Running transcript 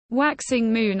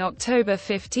Waxing moon October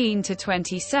 15 to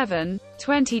 27,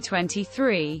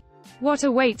 2023. What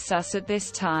awaits us at this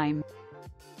time?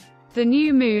 The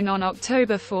new moon on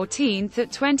October 14 at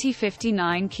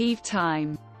 20:59 Kyiv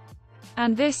time.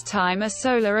 And this time a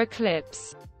solar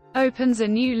eclipse opens a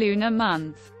new lunar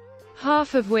month,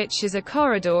 half of which is a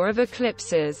corridor of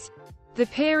eclipses. The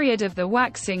period of the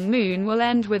waxing moon will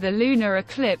end with a lunar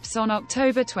eclipse on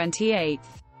October 28.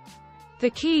 The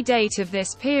key date of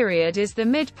this period is the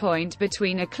midpoint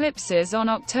between eclipses on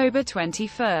October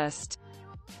 21.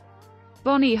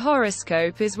 Bonnie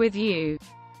Horoscope is with you.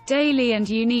 Daily and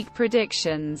unique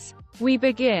predictions. We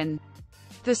begin.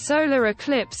 The solar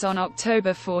eclipse on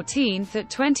October 14 at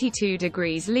 22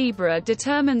 degrees Libra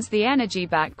determines the energy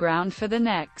background for the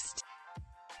next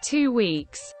 2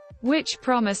 weeks, which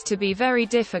promise to be very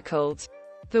difficult.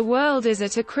 The world is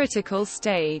at a critical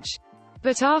stage.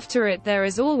 But after it there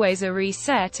is always a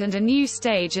reset and a new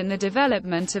stage in the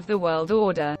development of the world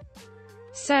order,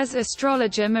 says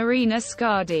astrologer Marina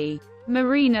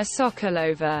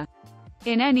Sokolova.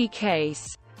 In any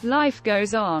case, life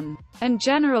goes on, and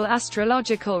general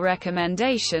astrological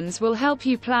recommendations will help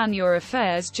you plan your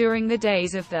affairs during the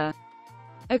days of the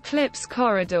eclipse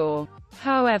corridor.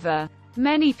 However,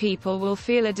 many people will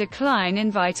feel a decline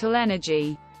in vital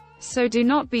energy. So do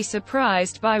not be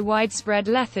surprised by widespread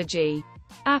lethargy,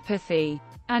 apathy,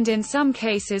 and in some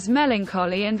cases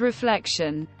melancholy and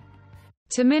reflection.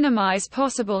 To minimize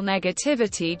possible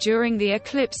negativity during the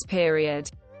eclipse period,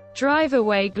 drive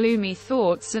away gloomy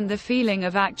thoughts and the feeling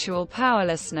of actual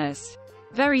powerlessness.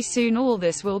 Very soon all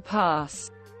this will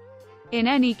pass. In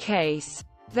any case,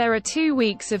 there are 2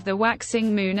 weeks of the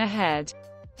waxing moon ahead.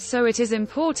 So it is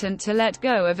important to let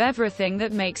go of everything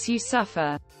that makes you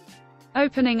suffer,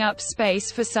 opening up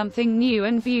space for something new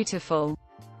and beautiful.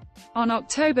 On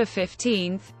October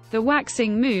 15, the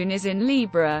waxing moon is in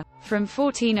Libra, from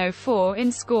 14:04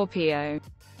 in Scorpio.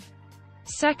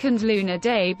 Second lunar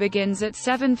day begins at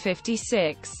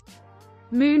 7:56.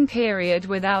 Moon period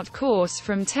without course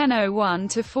from 10:01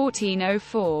 to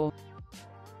 14:04.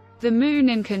 The moon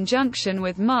in conjunction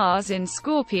with Mars in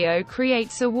Scorpio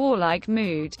creates a warlike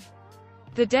mood.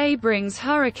 The day brings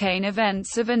hurricane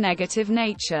events of a negative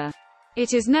nature.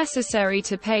 It is necessary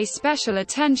to pay special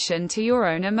attention to your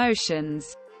own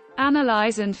emotions.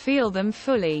 Analyze and feel them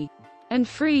fully, and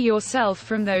free yourself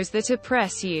from those that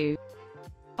oppress you.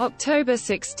 October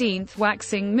 16,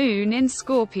 waxing moon in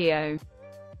Scorpio.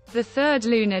 The third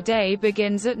lunar day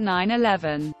begins at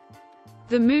 9:11.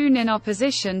 The moon in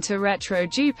opposition to retro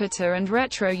Jupiter and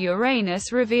retro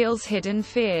Uranus reveals hidden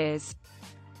fears.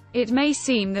 It may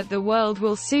seem that the world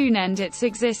will soon end its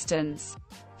existence.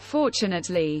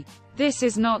 Fortunately, this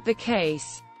is not the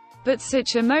case. But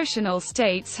such emotional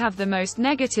states have the most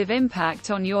negative impact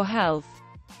on your health,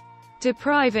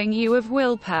 depriving you of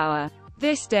willpower.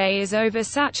 This day is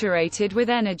oversaturated with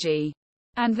energy,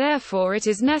 and therefore it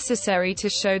is necessary to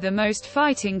show the most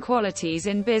fighting qualities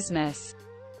in business,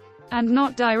 and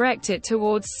not direct it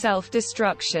towards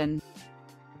self-destruction.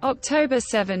 October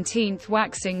 17,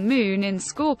 waxing moon in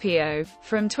Scorpio,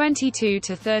 from 22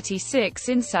 to 36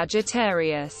 in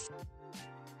Sagittarius.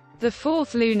 The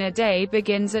fourth lunar day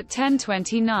begins at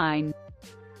 10:29.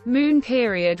 Moon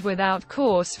period without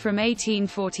course from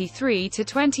 18:43 to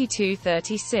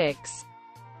 22:36.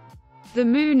 The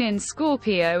moon in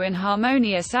Scorpio in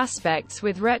harmonious aspects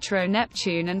with retro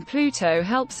Neptune and Pluto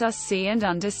helps us see and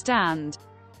understand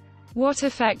what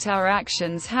effect our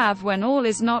actions have when all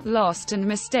is not lost and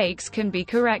mistakes can be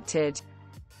corrected.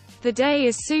 The day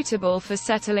is suitable for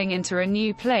settling into a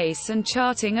new place and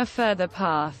charting a further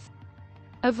path.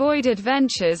 Avoid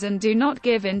adventures and do not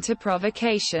give in to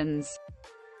provocations.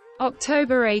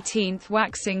 October 18,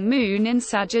 waxing moon in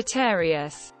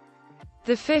Sagittarius.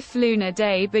 The fifth lunar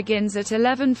day begins at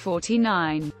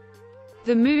 11:49.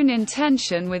 The moon in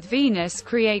tension with Venus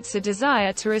creates a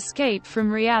desire to escape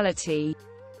from reality,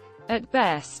 at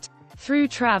best, through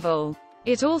travel.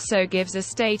 It also gives a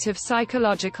state of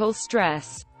psychological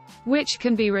stress, which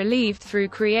can be relieved through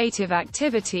creative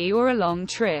activity or a long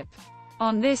trip.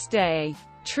 On this day,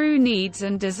 true needs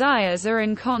and desires are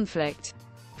in conflict.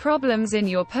 Problems in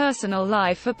your personal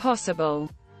life are possible.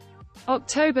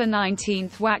 October 19,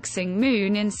 waxing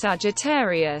moon in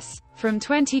Sagittarius, from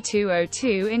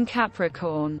 22:02 in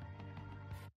Capricorn.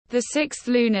 The sixth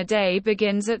lunar day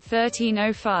begins at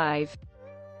 13:05.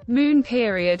 Moon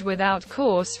period without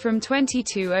course from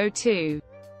 22:02.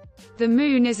 The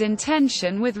moon is in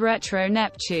tension with retro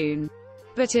Neptune,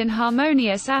 but in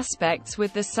harmonious aspects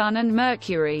with the Sun and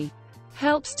Mercury.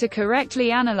 Helps to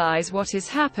correctly analyze what is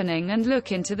happening and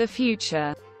look into the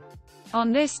future.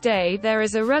 On this day there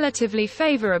is a relatively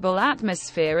favorable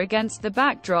atmosphere against the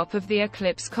backdrop of the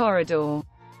eclipse corridor.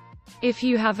 If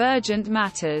you have urgent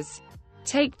matters,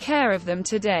 take care of them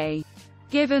today.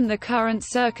 Given the current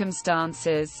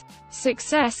circumstances,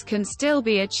 success can still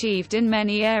be achieved in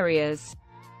many areas.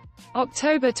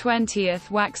 October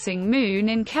 20th, waxing moon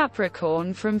in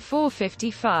Capricorn from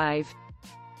 4:55.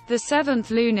 The 7th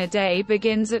lunar day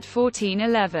begins at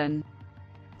 14:11.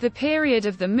 The period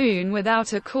of the moon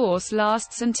without a course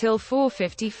lasts until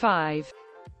 4:55.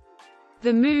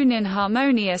 The moon in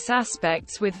harmonious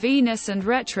aspects with Venus and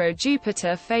retro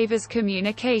Jupiter favors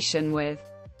communication with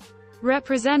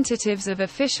representatives of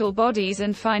official bodies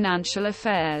and financial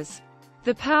affairs.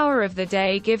 The power of the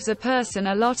day gives a person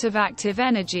a lot of active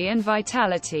energy and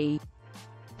vitality.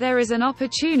 There is an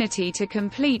opportunity to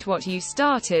complete what you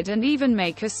started and even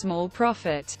make a small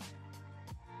profit.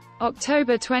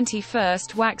 October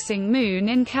 21st, waxing moon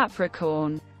in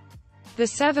Capricorn. The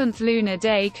 7th lunar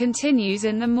day continues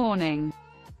in the morning.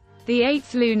 The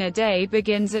 8th lunar day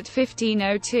begins at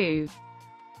 15:02.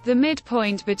 The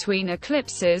midpoint between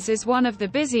eclipses is one of the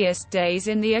busiest days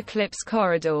in the eclipse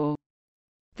corridor.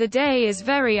 The day is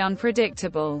very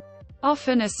unpredictable,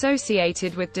 often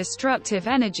associated with destructive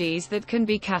energies that can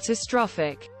be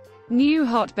catastrophic. New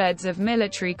hotbeds of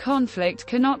military conflict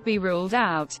cannot be ruled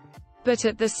out. But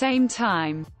at the same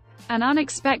time, an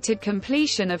unexpected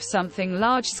completion of something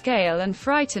large-scale and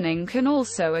frightening can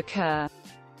also occur.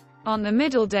 On the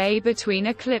middle day between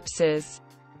eclipses,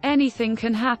 anything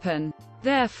can happen.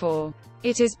 Therefore,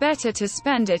 it is better to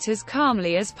spend it as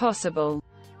calmly as possible,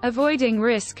 avoiding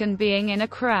risk and being in a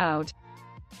crowd.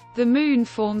 The moon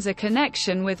forms a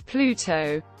connection with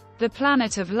Pluto, the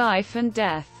planet of life and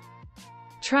death.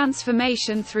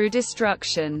 Transformation through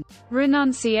destruction.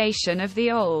 Renunciation of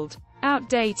the old,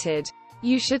 outdated.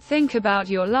 You should think about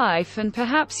your life and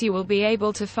perhaps you will be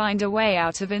able to find a way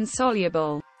out of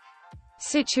insoluble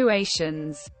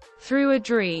situations. Through a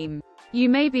dream, you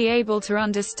may be able to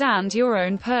understand your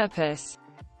own purpose.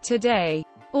 Today,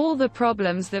 all the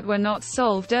problems that were not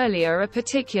solved earlier are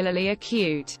particularly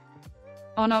acute.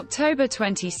 On October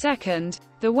 22nd,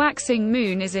 the waxing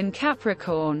moon is in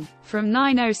Capricorn, from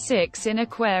 9:06 in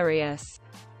Aquarius.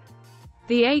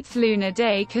 The 8th lunar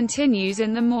day continues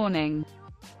in the morning.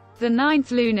 The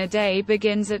 9th lunar day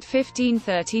begins at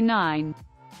 15:39.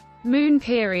 Moon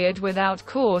period without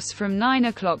course from 9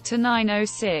 o'clock to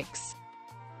 9:06.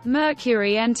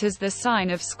 Mercury enters the sign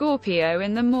of Scorpio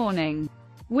in the morning,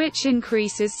 which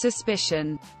increases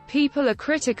suspicion. People are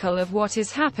critical of what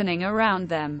is happening around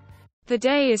them. The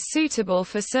day is suitable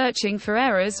for searching for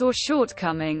errors or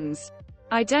shortcomings,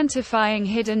 identifying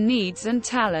hidden needs and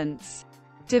talents,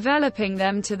 developing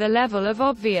them to the level of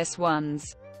obvious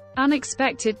ones.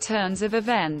 Unexpected turns of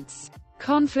events,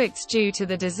 conflicts due to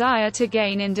the desire to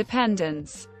gain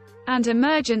independence, and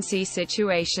emergency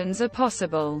situations are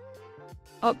possible.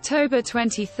 October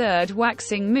 23rd,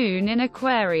 waxing moon in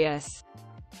Aquarius.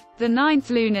 The 9th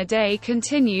lunar day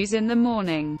continues in the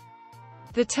morning.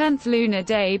 The 10th lunar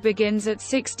day begins at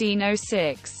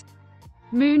 16:06.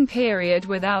 Moon period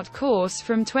without course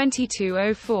from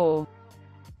 22:04.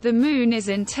 The moon is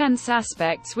in tense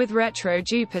aspects with retro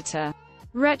Jupiter,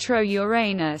 retro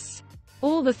Uranus.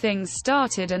 All the things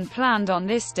started and planned on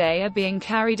this day are being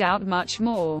carried out much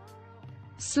more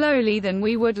slowly than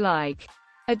we would like.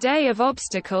 A day of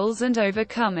obstacles and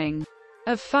overcoming,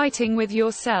 of fighting with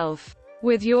yourself,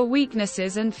 with your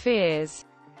weaknesses and fears.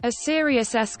 A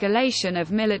serious escalation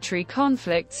of military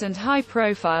conflicts and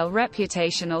high-profile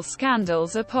reputational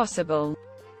scandals are possible.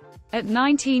 At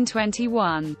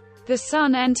 19:21, the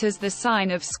Sun enters the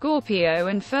sign of Scorpio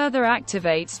and further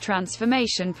activates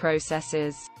transformation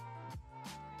processes.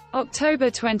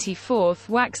 October 24th,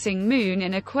 waxing moon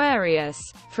in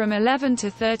Aquarius, from 11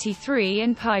 to 33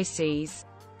 in Pisces.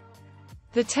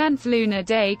 The 10th lunar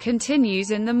day continues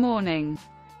in the morning.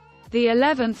 The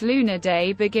 11th lunar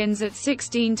day begins at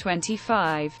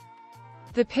 16:25.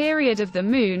 The period of the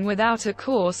moon without a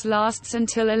course lasts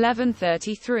until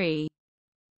 11:33.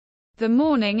 The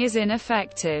morning is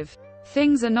ineffective.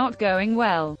 Things are not going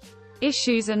well.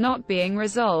 Issues are not being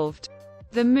resolved.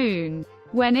 The moon,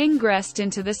 when ingressed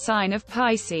into the sign of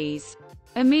Pisces,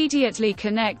 immediately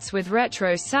connects with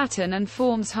retro Saturn and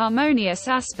forms harmonious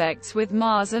aspects with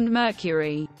Mars and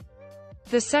Mercury.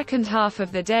 The second half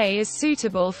of the day is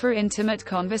suitable for intimate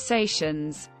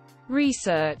conversations,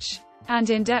 research, and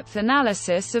in-depth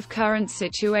analysis of current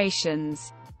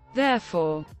situations.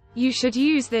 Therefore, you should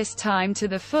use this time to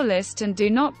the fullest and do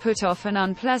not put off an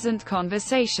unpleasant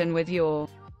conversation with your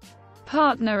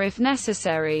partner if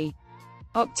necessary.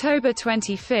 October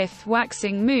 25th,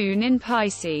 waxing moon in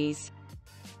Pisces.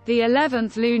 The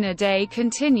 11th lunar day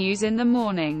continues in the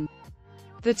morning.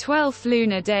 The 12th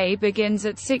lunar day begins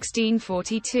at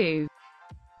 1642.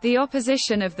 The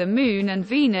opposition of the Moon and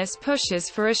Venus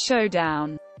pushes for a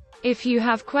showdown. If you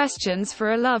have questions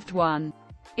for a loved one,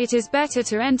 it is better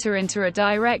to enter into a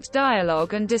direct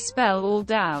dialogue and dispel all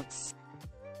doubts.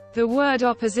 The word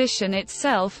opposition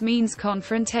itself means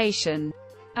confrontation,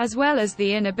 as well as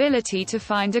the inability to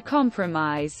find a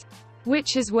compromise,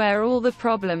 which is where all the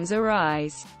problems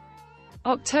arise.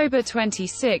 October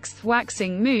 26th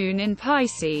waxing moon in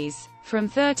Pisces, from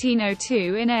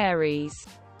 1302 in Aries.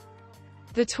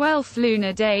 The 12th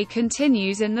lunar day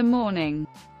continues in the morning.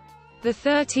 The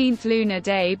 13th lunar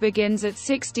day begins at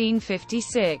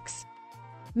 1656.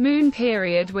 Moon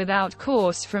period without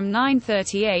course from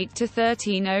 9:38 to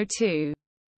 13:02.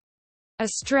 A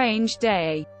strange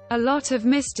day. A lot of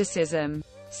mysticism,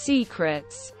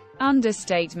 secrets,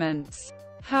 understatements.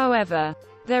 However,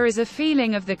 there is a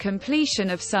feeling of the completion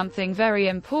of something very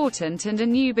important and a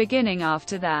new beginning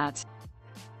after that.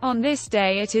 On this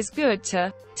day it is good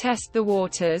to test the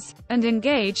waters and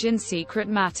engage in secret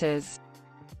matters.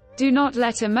 Do not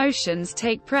let emotions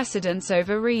take precedence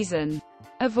over reason.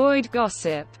 Avoid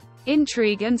gossip,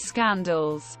 intrigue and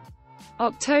scandals.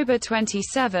 October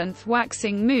 27th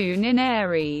waxing moon in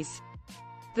Aries.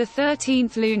 The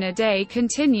 13th lunar day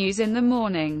continues in the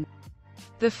morning.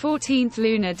 The 14th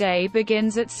lunar day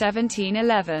begins at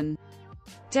 1711.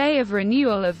 Day of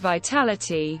renewal of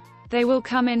vitality. They will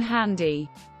come in handy.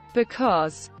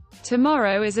 Because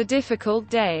tomorrow is a difficult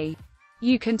day.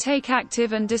 You can take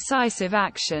active and decisive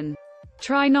action.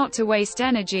 Try not to waste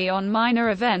energy on minor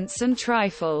events and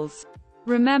trifles.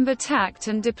 Remember tact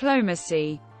and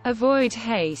diplomacy. Avoid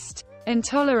haste,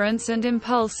 intolerance and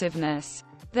impulsiveness.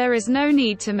 There is no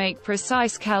need to make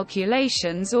precise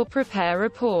calculations or prepare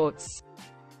reports.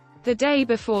 The day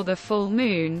before the full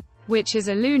moon, which is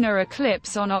a lunar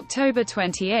eclipse on October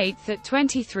 28th at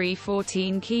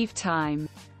 23:14 Kyiv time.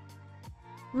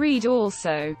 Read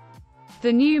also.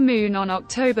 The new moon on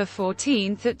October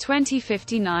 14th at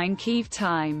 20:59 Kyiv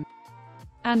time.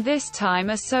 And this time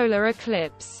a solar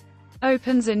eclipse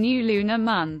opens a new lunar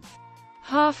month,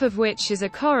 half of which is a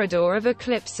corridor of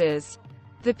eclipses.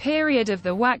 The period of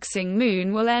the waxing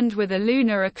moon will end with a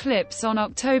lunar eclipse on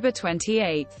October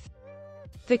 28th.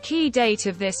 The key date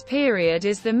of this period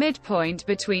is the midpoint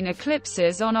between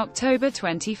eclipses on October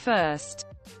 21st.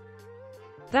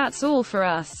 That's all for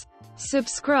us.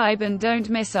 Subscribe and don't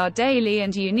miss our daily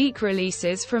and unique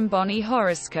releases from Bonnie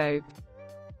Horoscope.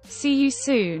 See you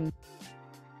soon.